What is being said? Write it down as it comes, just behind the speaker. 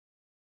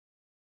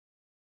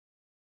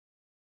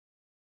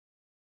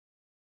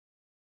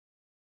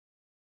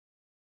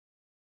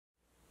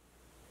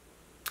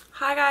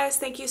Hi guys,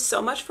 thank you so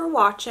much for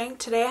watching.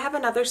 Today I have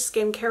another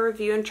skincare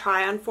review and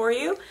try on for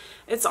you.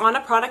 It's on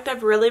a product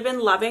I've really been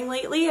loving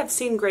lately. I've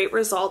seen great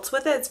results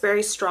with it. It's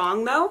very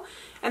strong though.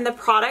 And the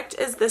product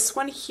is this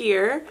one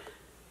here.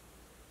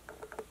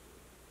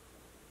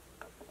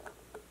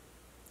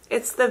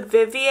 It's the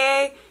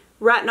Vivier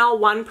Retinol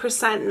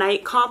 1%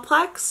 Night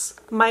Complex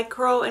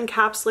Micro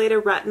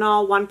Encapsulated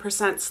Retinol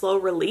 1% Slow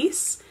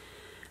Release.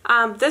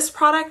 This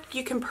product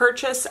you can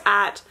purchase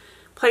at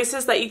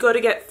places that you go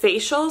to get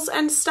facials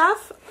and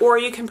stuff, or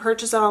you can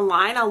purchase it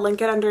online. I'll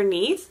link it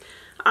underneath.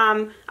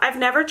 I've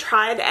never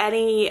tried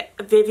any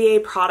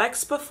Vivier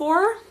products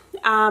before,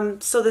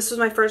 so this was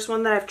my first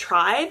one that I've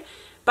tried,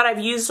 but I've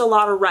used a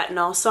lot of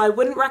retinol, so I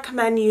wouldn't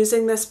recommend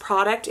using this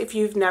product if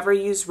you've never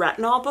used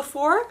retinol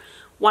before.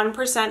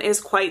 1% is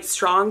quite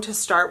strong to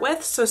start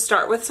with, so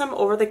start with some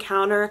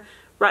over-the-counter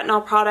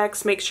retinol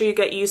products. Make sure you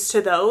get used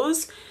to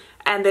those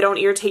and they don't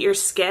irritate your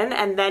skin,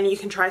 and then you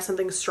can try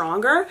something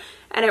stronger.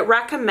 And it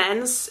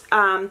recommends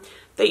that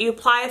you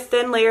apply a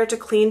thin layer to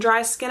clean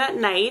dry skin at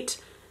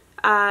night.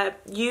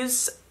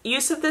 Use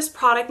of this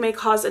product may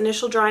cause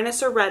initial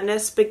dryness or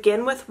redness.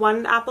 Begin with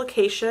one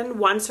application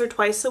once or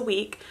twice a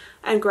week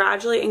and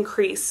gradually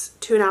increase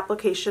to an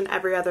application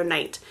every other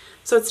night.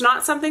 So it's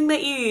not something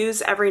that you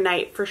use every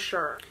night for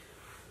sure.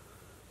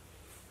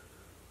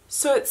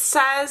 So it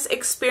says,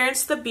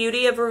 experience the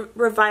beauty of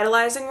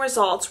revitalizing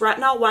results.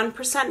 Retinol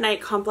 1%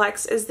 Night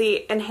Complex is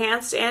the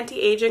enhanced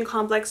anti-aging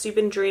complex you've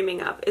been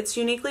dreaming of. It's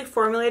uniquely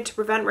formulated to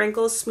prevent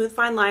wrinkles, smooth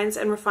fine lines,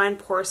 and refine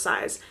pore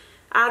size.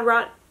 Add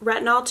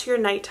retinol to your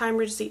nighttime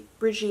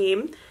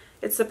regime.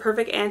 It's the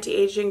perfect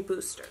anti-aging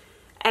booster.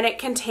 And it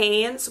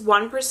contains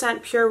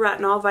 1% pure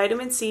retinol,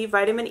 vitamin C,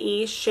 vitamin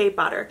E, shea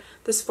butter.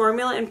 This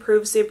formula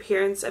improves the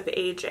appearance of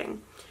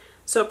aging.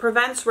 So it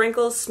prevents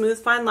wrinkles,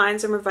 smooth fine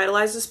lines, and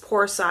revitalizes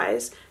pore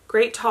size.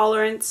 Great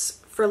tolerance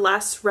for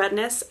less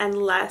redness and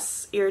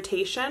less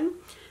irritation.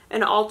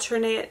 An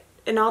alternative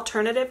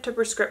to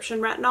prescription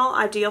retinol,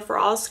 ideal for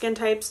all skin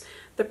types.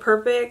 The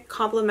perfect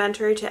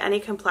complementary to any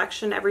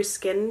complexion, every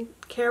skin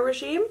care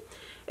regime.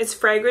 It's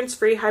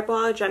fragrance-free,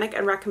 hypoallergenic,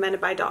 and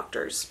recommended by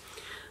doctors.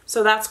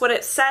 So that's what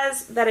it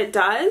says that it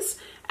does,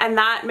 and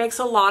that makes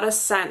a lot of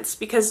sense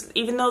because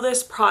even though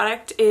this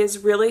product is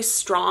really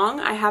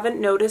strong, I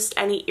haven't noticed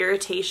any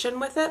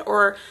irritation with it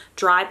or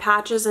dry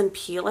patches and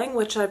peeling,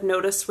 which I've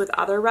noticed with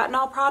other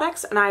retinol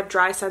products, and I have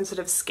dry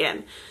sensitive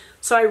skin.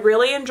 So I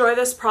really enjoy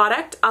this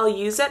product. I'll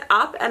use it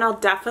up and I'll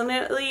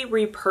definitely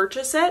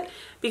repurchase it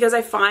because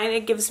I find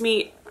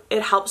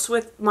it helps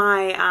with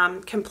my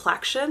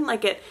complexion.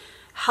 Like, it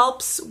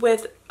helps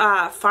with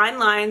fine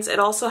lines. It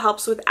also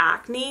helps with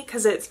acne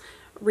because it's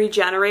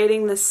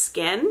regenerating the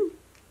skin,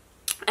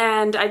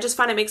 and I just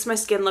find it makes my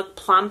skin look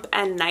plump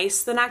and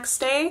nice the next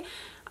day.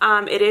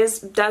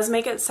 It does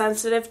make it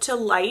sensitive to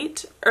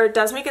light, or it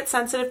does make it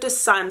sensitive to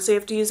sun, so you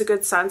have to use a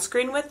good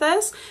sunscreen with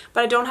this,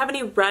 but I don't have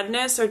any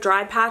redness or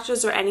dry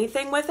patches or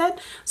anything with it,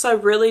 so I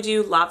really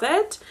do love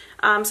it.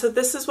 So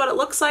this is what it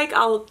looks like.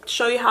 I'll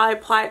show you how I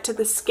apply it to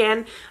the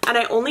skin, and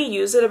I only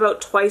use it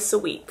about twice a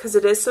week because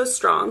it is so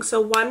strong.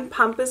 So one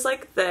pump is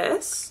like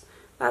this.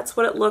 That's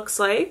what it looks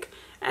like,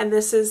 and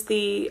this is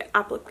the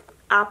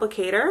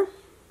applicator.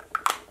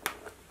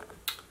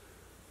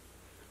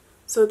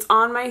 So it's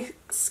on my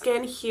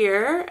skin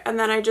here, and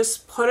then I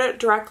just put it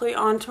directly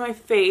onto my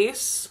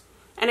face,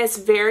 and it's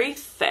very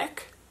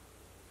thick.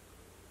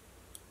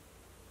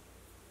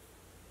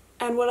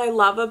 And what I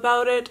love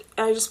about it,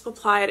 I just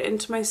apply it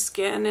into my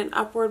skin in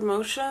upward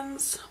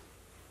motions.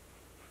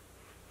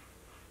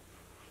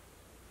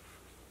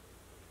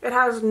 It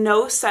has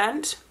no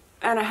scent,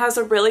 and it has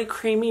a really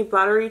creamy,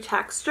 buttery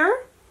texture.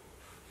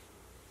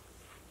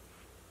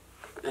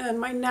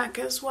 And my neck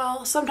as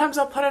well. Sometimes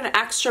I'll put an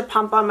extra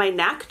pump on my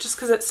neck just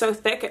because it's so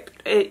thick.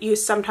 You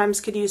sometimes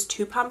could use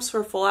 2 pumps for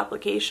a full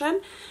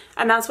application.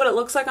 And that's what it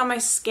looks like on my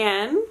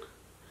skin.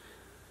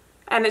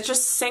 And it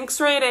just sinks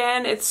right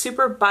in. It's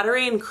super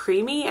buttery and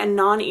creamy and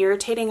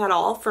non-irritating at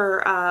all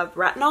for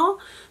retinol.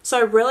 So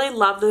I really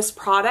love this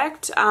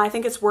product. I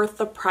think it's worth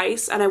the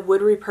price, and I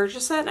would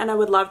repurchase it, and I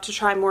would love to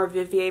try more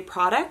Vivier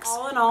products.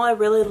 All in all, I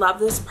really love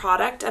this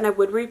product and I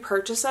would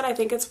repurchase it. I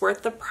think it's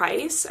worth the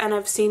price, and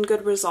I've seen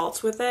good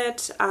results with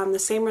it. The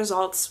same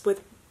results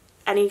with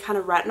any kind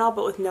of retinol,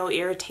 but with no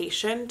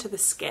irritation to the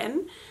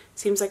skin.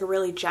 Seems like a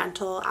really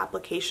gentle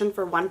application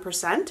for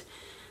 1%.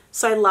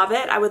 So I love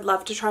it. I would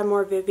love to try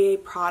more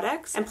Vivier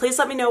products. And please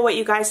let me know what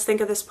you guys think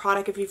of this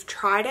product if you've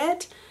tried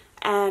it.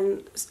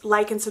 And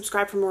like and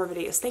subscribe for more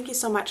videos. Thank you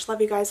so much.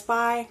 Love you guys.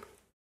 Bye.